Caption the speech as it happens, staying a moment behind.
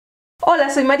Hola,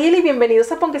 soy Marielly y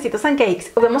bienvenidos a Ponquecitos and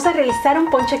Cakes. Hoy vamos a realizar un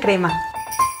ponche crema.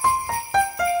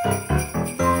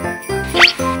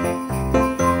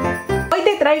 Hoy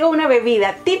te traigo una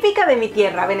bebida típica de mi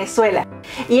tierra, Venezuela,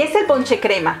 y es el ponche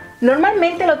crema.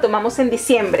 Normalmente lo tomamos en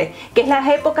diciembre, que es las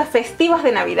épocas festivas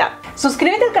de Navidad.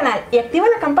 Suscríbete al canal y activa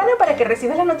la campana para que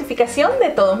recibas la notificación de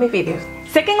todos mis vídeos.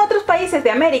 Sé que en otros países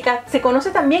de América se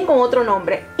conoce también con otro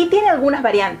nombre y tiene algunas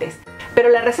variantes. Pero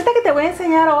la receta que te voy a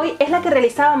enseñar hoy es la que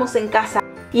realizábamos en casa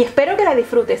y espero que la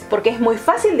disfrutes porque es muy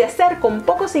fácil de hacer con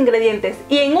pocos ingredientes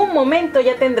y en un momento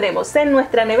ya tendremos en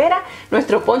nuestra nevera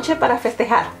nuestro ponche para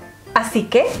festejar. Así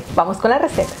que vamos con la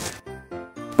receta.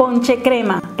 Ponche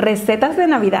crema, recetas de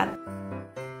Navidad.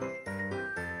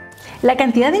 La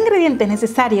cantidad de ingredientes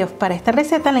necesarios para esta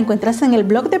receta la encuentras en el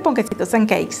blog de Ponquecitos and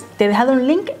Cakes. Te he dejado un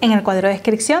link en el cuadro de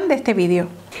descripción de este vídeo.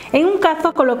 En un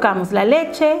cazo colocamos la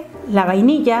leche, la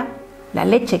vainilla, la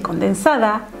leche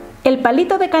condensada, el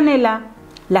palito de canela,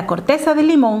 la corteza de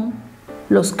limón,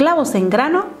 los clavos en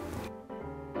grano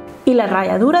y la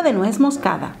ralladura de nuez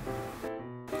moscada.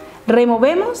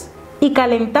 Removemos y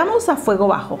calentamos a fuego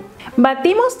bajo.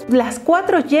 Batimos las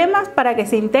 4 yemas para que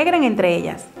se integren entre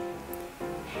ellas.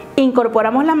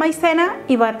 Incorporamos la maicena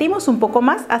y batimos un poco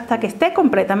más hasta que esté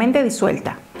completamente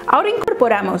disuelta. Ahora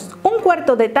incorporamos un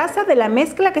cuarto de taza de la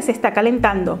mezcla que se está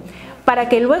calentando para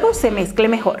que luego se mezcle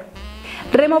mejor.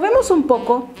 Removemos un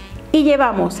poco y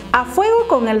llevamos a fuego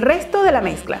con el resto de la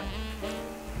mezcla.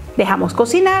 Dejamos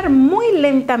cocinar muy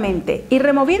lentamente y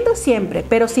removiendo siempre,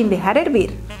 pero sin dejar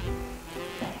hervir.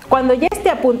 Cuando ya esté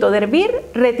a punto de hervir,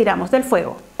 retiramos del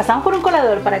fuego. Pasamos por un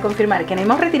colador para confirmar que no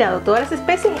hemos retirado todas las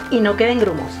especies y no queden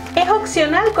grumos. Es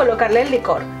opcional colocarle el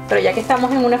licor, pero ya que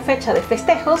estamos en una fecha de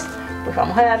festejos, pues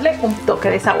vamos a darle un toque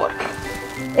de sabor.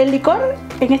 El licor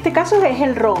en este caso es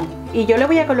el ron y yo le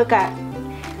voy a colocar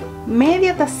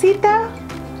media tacita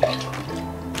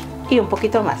y un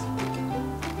poquito más.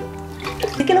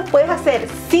 Así que lo puedes hacer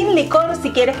sin licor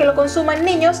si quieres que lo consuman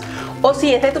niños o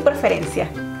si es de tu preferencia.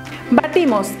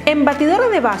 Batimos en batidora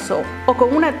de vaso o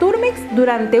con una Turmix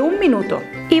durante 1 minuto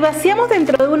y vaciamos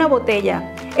dentro de una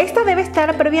botella. Esta debe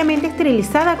estar previamente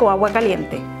esterilizada con agua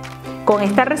caliente. Con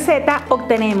esta receta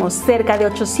obtenemos cerca de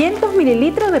 800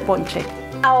 mililitros de ponche.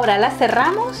 Ahora la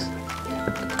cerramos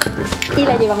y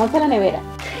la llevamos a la nevera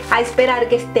a esperar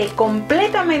que esté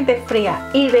completamente fría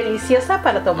y deliciosa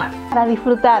para tomar. Para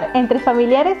disfrutar entre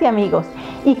familiares y amigos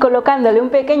y colocándole un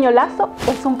pequeño lazo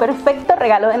es un perfecto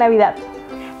regalo de Navidad.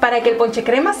 Para que el ponche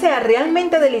crema sea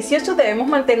realmente delicioso debemos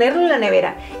mantenerlo en la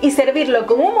nevera y servirlo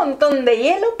con un montón de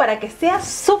hielo para que sea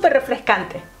súper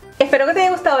refrescante. Espero que te haya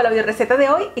gustado la videoreceta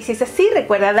de hoy y si es así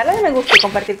recuerda darle a me gusta y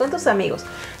compartir con tus amigos.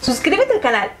 Suscríbete al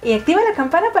canal y activa la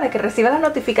campana para que recibas la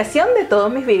notificación de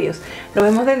todos mis vídeos. Nos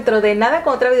vemos dentro de nada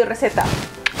con otra videoreceta.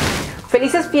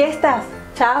 ¡Felices fiestas!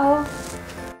 ¡Chao!